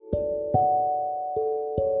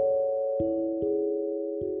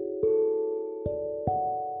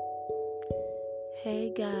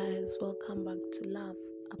Guys, welcome back to Love,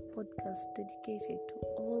 a podcast dedicated to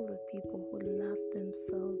all the people who love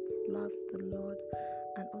themselves, love the Lord,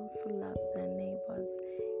 and also love their neighbors.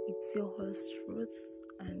 It's your host Ruth,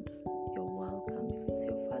 and you're welcome. If it's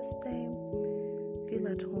your first time, feel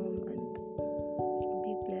at home and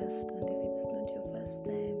be blessed. And if it's not your first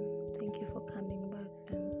time, thank you for coming back.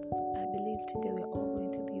 And I believe today we're all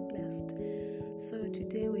going to be blessed. So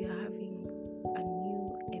today we are having a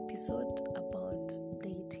new episode about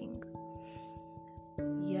dating.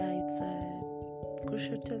 It's a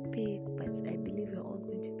crucial topic, but I believe we're all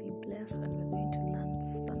going to be blessed and we're going to learn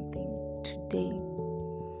something today.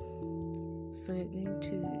 So we're going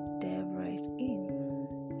to dive right in.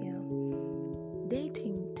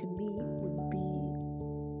 Dating to me would be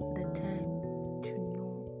the time to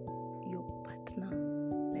know your partner,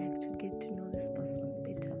 like to get to know this person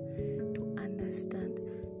better, to understand,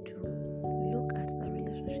 to look at the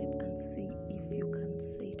relationship and see if you can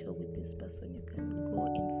settle with this person, you can go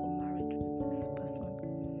in for marriage with this person.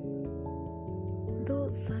 Though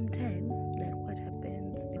sometimes, like what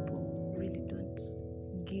happens, people really don't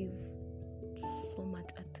give so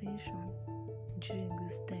much attention during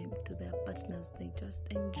this time to their partners. They just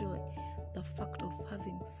enjoy the fact of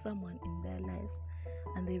having someone in their lives,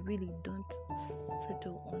 and they really don't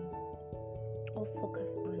settle on or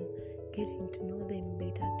focus on getting to know them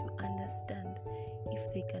better, to understand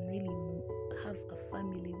if they can really have a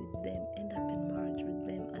family with them, end up in marriage with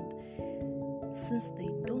them. And since they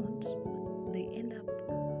don't, they end up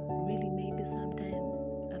really, maybe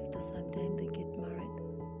after some time they get married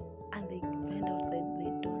and they find out that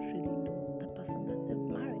they don't really know the person that they've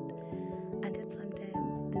married. And yet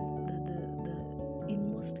sometimes the in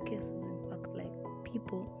most cases, in fact, like,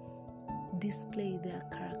 people display their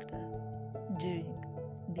character during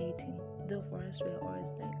dating. Though for us, we're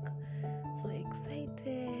always like so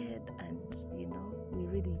excited, and we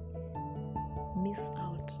really miss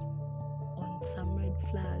out on some red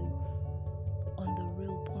flags, on the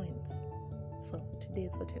real points. So today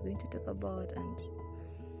is what we're going to talk about, and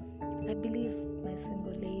I believe my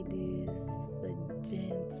single ladies, the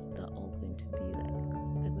gents, they're all going to be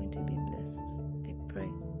they're going to be blessed. I pray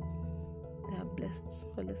they are blessed.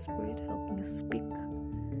 Holy Spirit, help me speak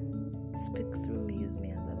through me, use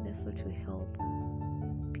me as a vessel to help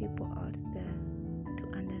people out there to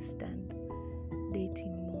understand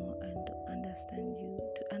dating more and to understand you,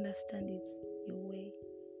 to understand it's your way.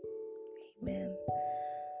 Amen.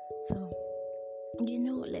 So,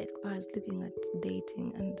 I was looking at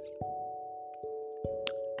dating, and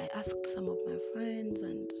I asked some of my friends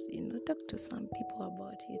and talked to some people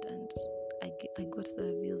about it, and I got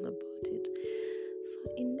their views about it.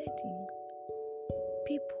 So in dating,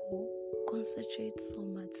 people concentrate so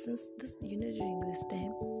much, since this during this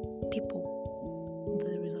time,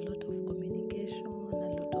 there is a lot of communication, a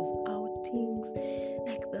lot of outings,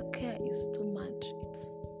 like the care is too much,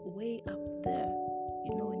 it's way up there,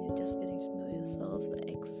 when you're just getting to know yourselves, the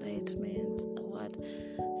excitement, the what.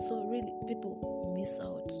 So really, people miss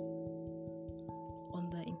out on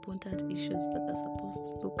the important issues that they're supposed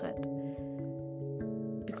to look at,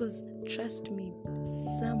 because trust me,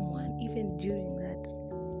 someone, even during that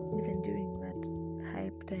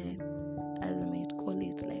hype time, as I might call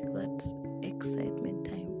it, like that excitement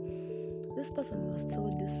time, this person will still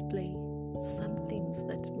display some things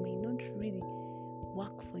that may not really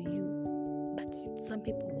work for you, but some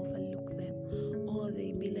people overlook them, or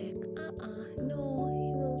they be like, no,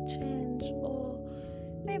 he will change, or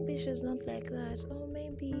maybe she's not like that, or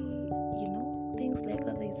maybe things like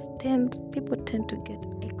that. People tend to get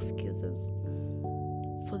excuses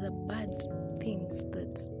for the bad things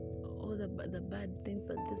the bad things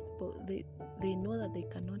that these people, they know that they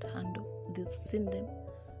cannot handle. They've seen them,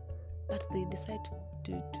 but they decide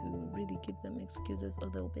to really give them excuses, or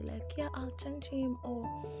they'll be like, yeah, I'll change him, or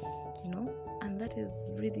and that is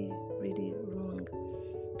really, really wrong.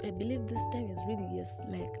 I believe this time is really just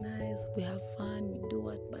like nice, we have fun, we do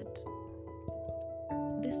what, but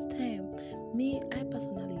this time, I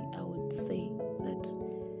personally, I would say that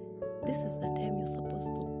this is the time you're supposed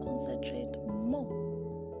to concentrate more.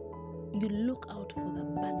 You look out for the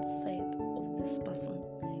bad side of this person,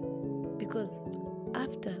 because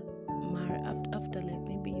after like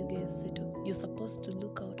maybe you guys settle, you're supposed to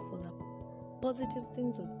look out for the positive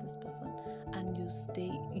things of this person, and you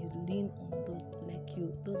lean on those,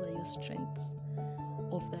 those are your strengths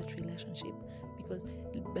of that relationship.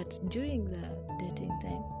 But during the dating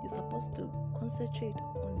time, you're supposed to concentrate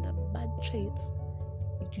on the bad traits.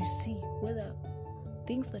 You see whether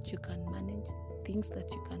things that you can manage, things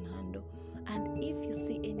that you can handle, and if you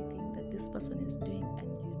see anything that this person is doing and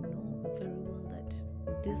you know very well that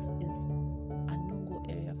this is a no-go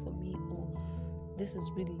this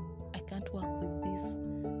is really, I can't work with this.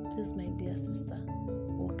 Please, my dear sister,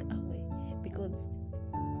 walk away. Because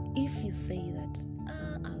if you say that,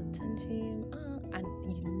 I'll change him, and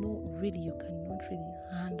really you cannot really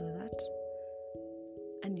handle that,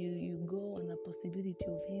 and you go on the possibility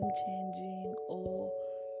of him changing or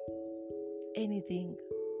anything,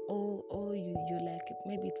 or you like,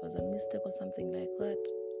 maybe it was a mistake or something like that.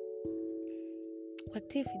 What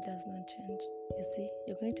if it does not change? You see,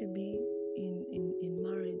 you're going to be in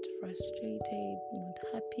marriage frustrated, not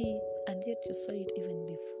happy, and yet you saw it even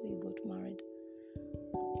before you got married.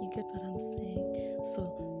 You get what I'm saying? So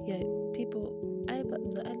yeah,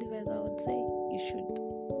 the advice I would say, you should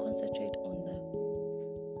concentrate on the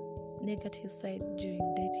negative side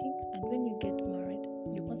during dating, and when you get married,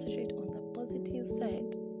 you concentrate on the positive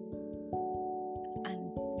side,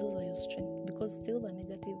 and those are your strengths. Because still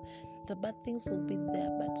the bad things will be there,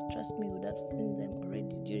 but trust me, you would have seen them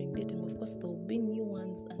already during dating. Of course, there will be new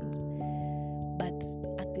ones, but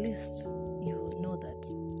at least you know that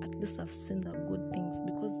at least I've seen the good things.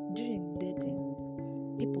 Because during dating,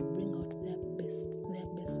 people bring out their best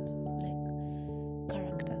like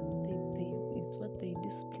character. It's what they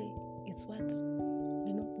display. It's what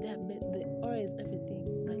the aura is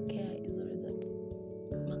everything. The care is always at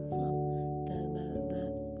maximum.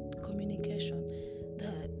 The communication,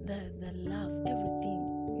 the love, everything.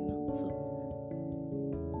 So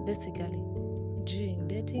basically, during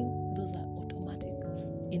dating, those are automatic.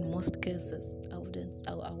 In most cases,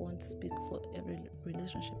 I won't speak for every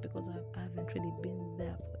relationship because I haven't really been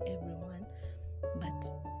there for everyone, but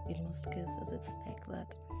in most cases it's like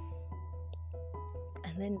that.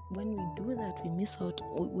 And then when we do that, we miss out.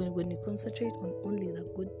 When we concentrate on only the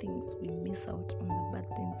good things, we miss out on the bad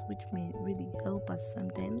things, which may really help us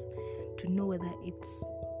sometimes to know whether it's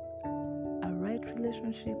a right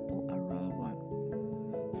relationship or a wrong one.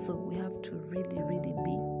 So we have to really, really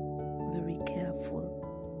be very careful.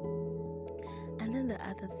 And then the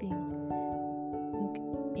other thing,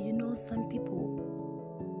 some people,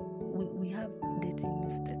 we have dating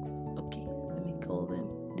mistakes. Okay, let me call them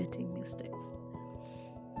dating mistakes.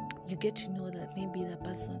 You get to know that maybe the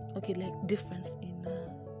person, okay, like difference in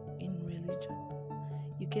religion.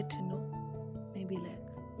 You get to know maybe like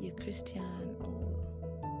you're Christian or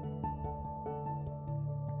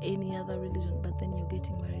any other religion, but then you're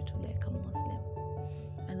getting married to like a Muslim.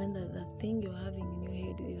 And then the thing you're having in your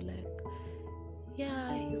head, you're like,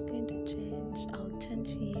 yeah, he's going to change, I'll change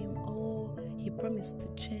him, or he promised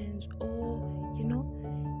to change, or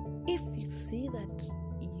if you see that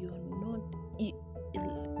you're not,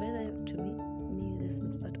 whether to me this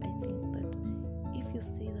is what I think, that if you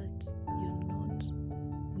see that you're not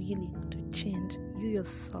willing to change, you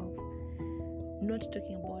yourself, not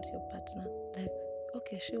talking about your partner, like,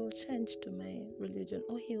 okay, she will change to my religion,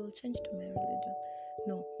 or he will change to my religion.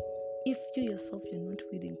 No, if you yourself, you're not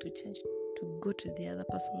willing to change, to go to the other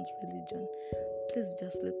person's religion, please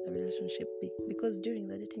just let the relationship be. Because during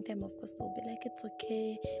the dating time, of course, they'll be like, it's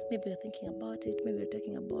okay, maybe you're thinking about it, maybe you're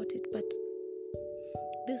talking about it, but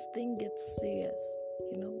this thing gets serious,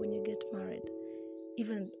 when you get married.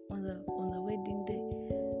 Even on the wedding day,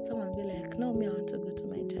 someone will be like, no, me, I want to go to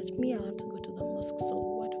my church, me, I want to go to the mosque. So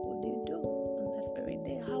what would you do on that very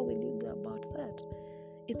day? How will you go about that?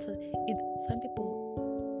 Some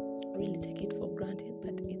people really take it for granted,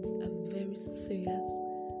 but it's a very serious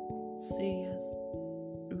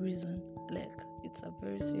reason. Like, it's a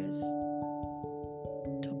very serious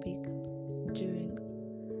topic during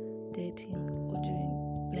dating or during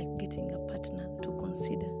like getting a partner to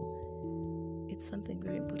consider. It's something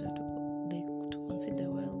very important to consider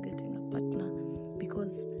while getting a partner,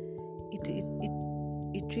 because it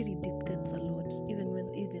really dictates a lot. Even when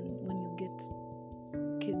you get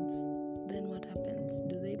kids, then what happens?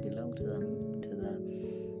 Do they belong to the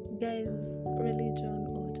guy's religion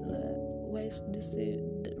or to the wife's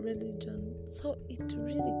religion? So it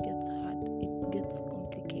really gets hard. It gets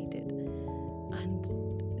complicated, and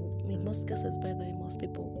in most cases, by the way, most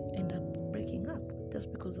people end up breaking up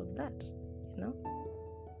just because of that.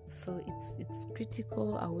 So it's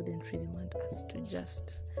critical. I wouldn't really want us to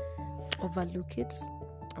just overlook it.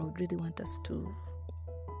 I would really want us to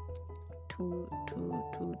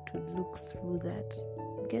look through that.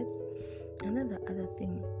 Okay? And then the other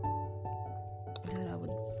thing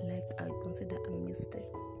that I consider a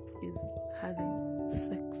mistake is having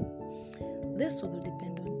sex. This will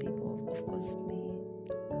depend on people. Of course,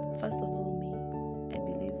 first of all, I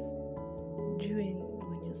believe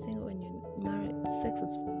when you're single, when you're married, sex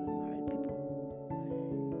is for the married people.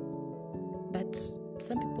 But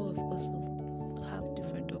some people, of course, will have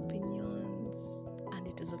different opinions, and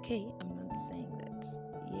it is okay. I'm not saying that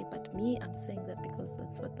yeah, but me, I'm saying that because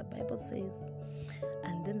that's what the Bible says.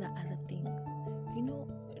 And then the other thing,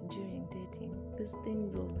 during dating, these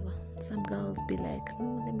things of some girls be like,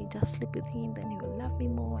 no, let me just sleep with him, then he will love me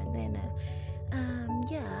more, and then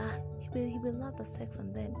he will love the sex,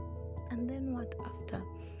 and then what after?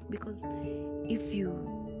 Because if you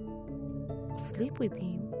sleep with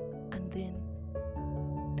him and then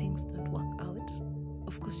things don't work out,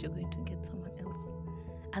 of course you're going to get someone else,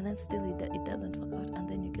 and then still it doesn't work out, and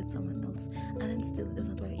then you get someone else, and then still it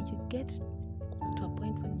doesn't work. You get to a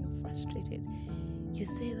point when you're frustrated. You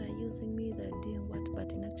say they're using me, they're doing what,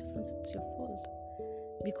 but in actual sense it's your fault.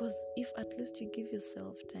 Because if at least you give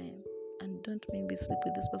yourself time and don't maybe sleep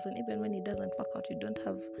with this person, even when it doesn't work out, you don't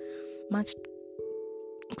have much to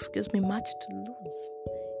lose.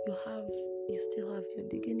 You still have your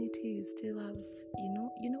dignity, you still have,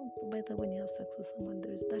 by the way, when you have sex with someone,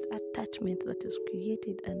 there is that attachment that is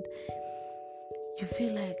created, and you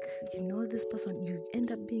feel like, this person, you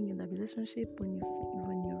end up being in the relationship when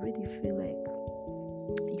you really feel like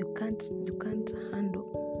you can't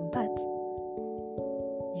handle, but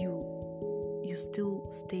you still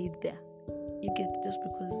stayed there. You get, just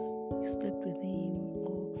because you slept with him,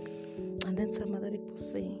 and then some other people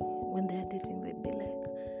say when they are dating, they'd be like,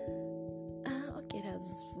 okay,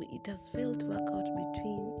 it has failed to work out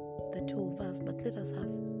between the two of us, but let us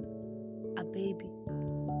have a baby.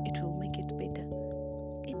 It will make it better.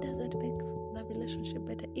 It doesn't make the relationship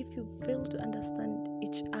better. If you fail to understand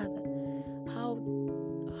each other, how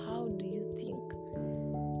do you think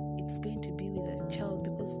it's going to be with a child?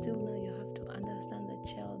 Because still now you have to understand the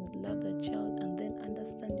child, love the child, and then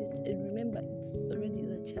understand it. And remember, it's already,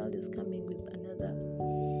 the child is coming with another,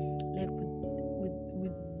 like with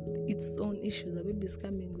its own issues. The baby is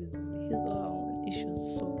coming with his or her own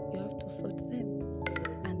issues, so you have to sort them.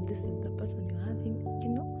 And this is the person you're having.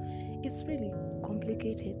 It's really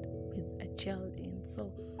complicated with a child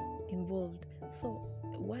involved. So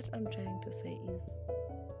what I'm trying to say is,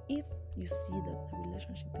 if you see that the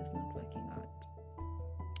relationship is not working out,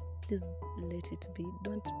 please let it be.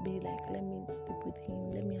 Don't be like, let me sleep with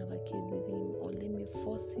him, let me have a kid with him, or let me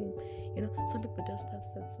force him. Some people just have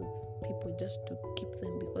sex with people just to keep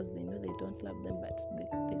them because they know they don't love them, but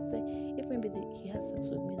they say, if maybe he has sex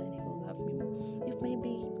with me, then he will love me more. If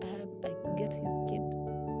maybe I get his kid,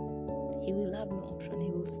 he will have no option,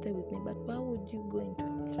 he will stay with me. But why would you go into a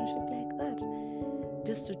relationship like that?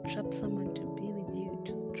 Just to trap someone to be with you,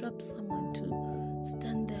 to trap someone to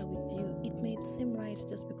stand there with you. It may seem right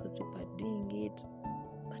just because people are doing it,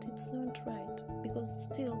 but it's not right. Because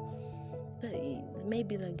still,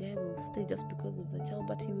 maybe the guy will stay just because of the child,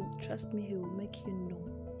 but he will, trust me, he will make you know.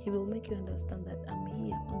 He will make you understand that I'm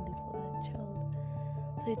here only for that child.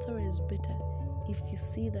 So it's always better if you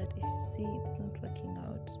see it's not working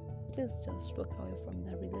out, please just walk away from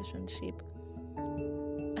the relationship,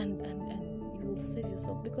 and you will save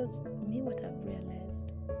yourself. Because what I've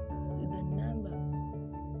realized, the number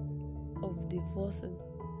of divorces,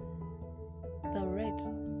 the rate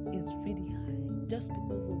is really high, just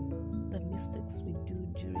because of the mistakes we do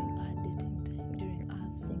during our dating time, during our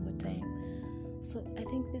single time. So I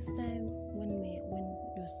think this time, when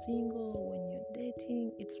you're single, when you're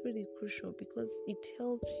dating, it's really crucial, because it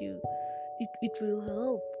helps you. It will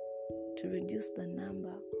help to reduce the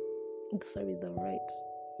rate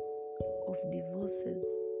of divorces,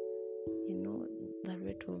 the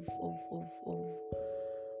rate of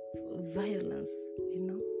violence,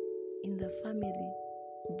 in the family.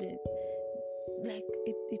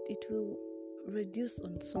 It will reduce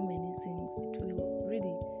on so many things. It will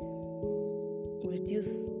really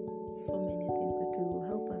reduce so many things. It will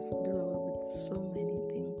help us do away with so many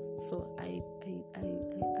things. So I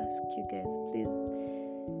ask you guys, please,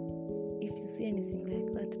 if you see anything like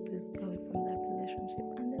that, please go away from that relationship.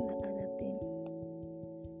 And then the other thing,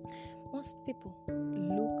 most people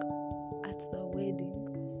look at the wedding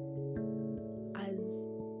as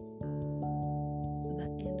the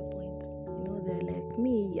end point. They're like,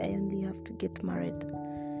 me, I only have to get married.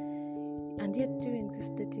 And yet during this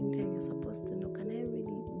dating time, you're supposed to know, can I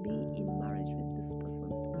really be in marriage with this person?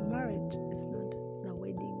 Marriage is not the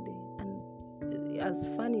wedding day. And as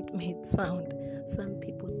fun it may sound, some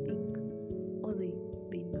people think, or they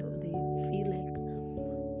feel like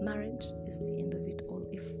marriage is the end of it all.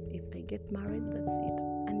 If I get married, that's it.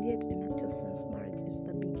 And yet in actual sense, marriage is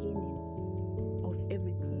the beginning of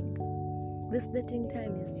everything. This dating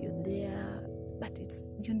time, yes, you're there, but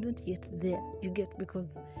you're not yet there. You get,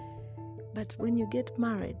 but when you get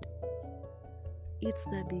married, it's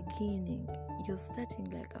the beginning. You're starting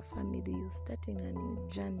like a family. You're starting a new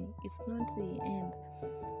journey. It's not the end.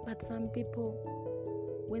 But some people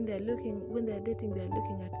when they're dating, they're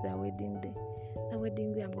looking at their wedding day. The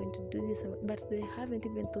wedding day, I'm going to do this, but they haven't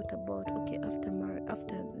even thought about, okay, after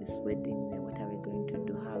this wedding day, what are we going to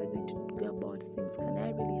do? How are we going to go about things? Can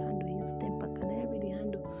I really handle his temper? Can I really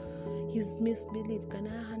handle his misbelief? Can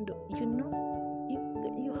I handle,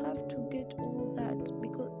 you have to get all that,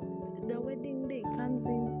 because the wedding day comes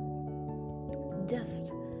in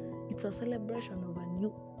it's a celebration of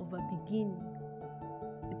a beginning.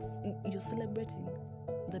 You're celebrating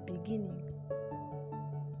the beginning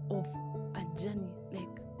of a journey,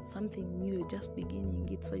 like something new. You're just beginning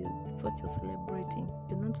it, so it's what you're celebrating.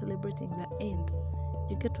 You're not celebrating the end.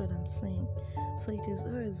 You get what I'm saying? So it is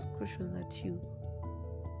always crucial that you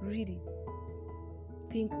really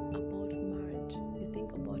think about marriage. You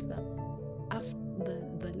think about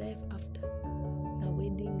the life after the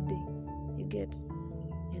wedding day.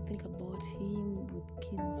 You think about him with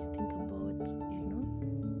kids. You think about,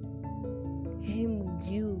 him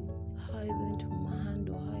with you. How are you going to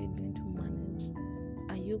handle? How are you going to manage?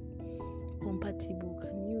 Are you compatible?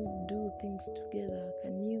 Can you do things together?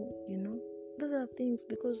 Can you, those are things,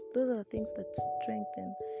 because those are things that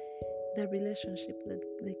strengthen the relationship, that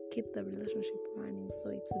they keep the relationship running. So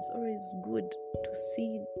it is always good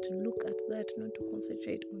to look at that, not to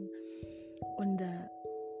concentrate on the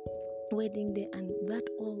wedding day, and that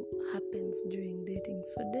all happens during dating.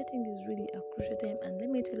 So dating is really a crucial time. And let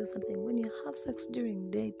me tell you something: when you have sex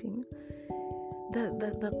during dating,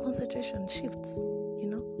 the concentration shifts.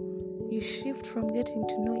 You shift from getting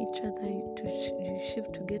to know each other to you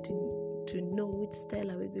shift to getting to know which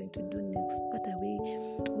style are we going to do next. What are we?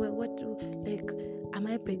 Am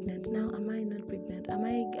I pregnant now? Am I not pregnant? Am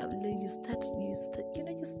I? You start.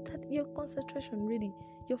 Your concentration, really,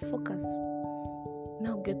 your focus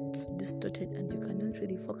now gets distorted, and you cannot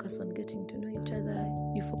really focus on getting to know each other.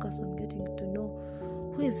 You focus on getting to know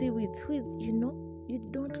who is he with, you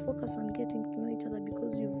don't focus on getting to know each other,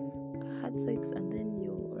 because you've had sex, and then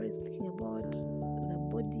you're always thinking about the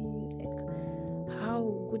body, like how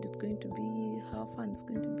good it's going to be, how fun it's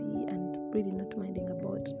going to be, and really not minding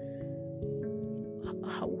about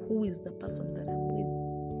who is the person that I'm with.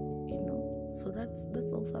 So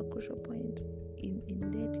that's also a crucial point in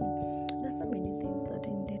dating. There's so many things that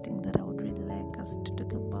in dating that I would really like us to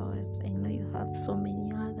talk about. I know you have so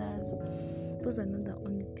many others. Those are not the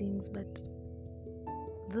only things, but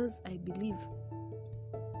those, I believe,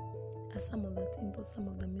 are some of the things, or some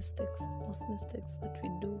of the most mistakes that we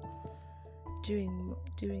do during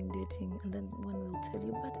dating. And then one will tell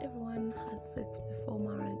you, but everyone has sex before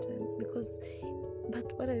marriage,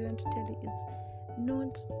 but what I want to tell you is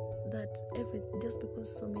not that just because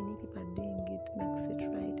so many people are doing it makes it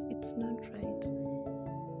right. It's not right.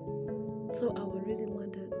 So I would really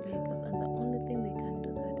want to like us, and the only thing we can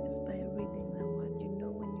do that is by reading the word. When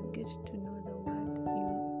you get to know the word,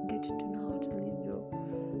 you get to know how to live your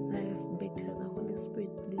life better. The Holy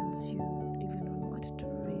Spirit leads you even on what to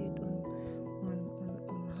read, on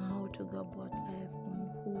how to go about life, on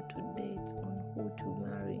who to date, on who to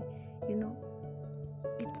marry.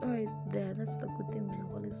 It's always there. That's the good thing with the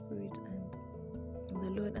Holy Spirit and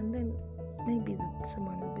the Lord. And then maybe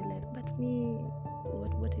someone will be like, but me,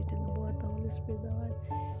 what are you talking about? The Holy Spirit, the Word.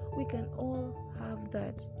 We can all have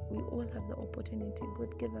that. We all have the opportunity.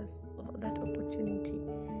 God gave us that opportunity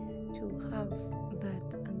to have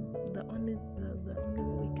that. And the only way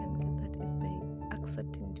we can get that is by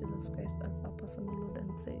accepting Jesus Christ as our personal Lord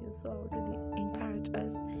and Savior. So I would really encourage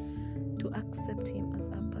us to accept Him as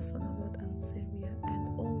our personal Lord and Savior.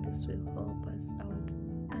 And all this will help us out.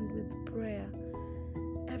 And with prayer,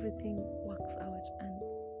 everything works out. And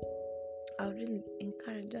I would really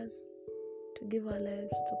encourage us to give our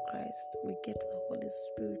lives to Christ. We get the Holy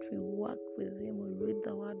Spirit, we work with Him, we read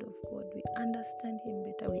the Word of God, we understand Him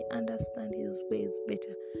better, we understand His ways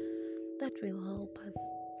better. That will help us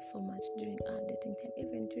so much during our dating time,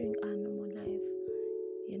 even during our normal life,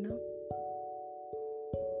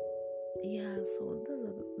 Yeah, so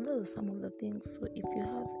those are some of the things. So if you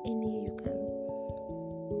have any, you can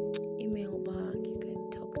email back, you can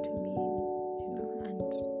talk to me,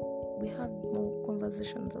 and we have more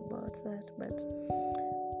conversations about that. But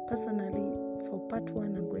personally, for part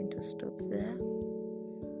 1, I'm going to stop there.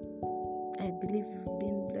 I believe you've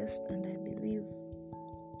been blessed, and I believe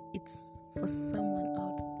it's for someone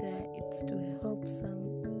out there. It's to help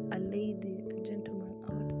a lady, a gentleman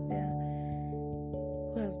out there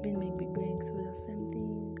who has been maybe going through the same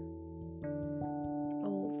thing,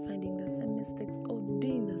 or finding the same mistakes, or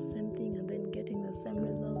doing the same thing and then getting the same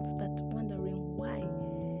results, but wondering why.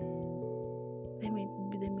 They may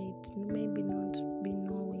maybe not be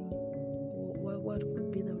knowing what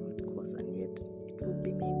could be the root cause, and yet it would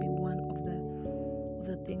be maybe one of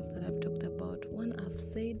the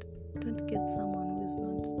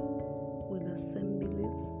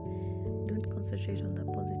concentrate on the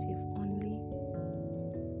positive only.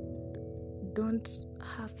 Don't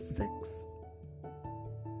have sex.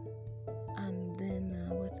 And then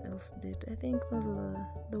what else did I think those were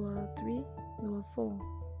there were 3, there were 4.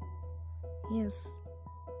 Yes,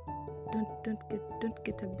 don't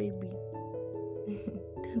get a baby.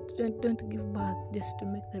 don't give birth just to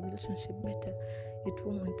make the relationship better. It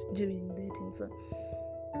won't during dating. So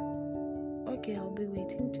okay, I'll be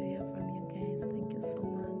waiting to hear from you guys. Thank you so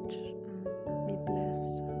much. Be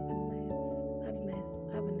blessed.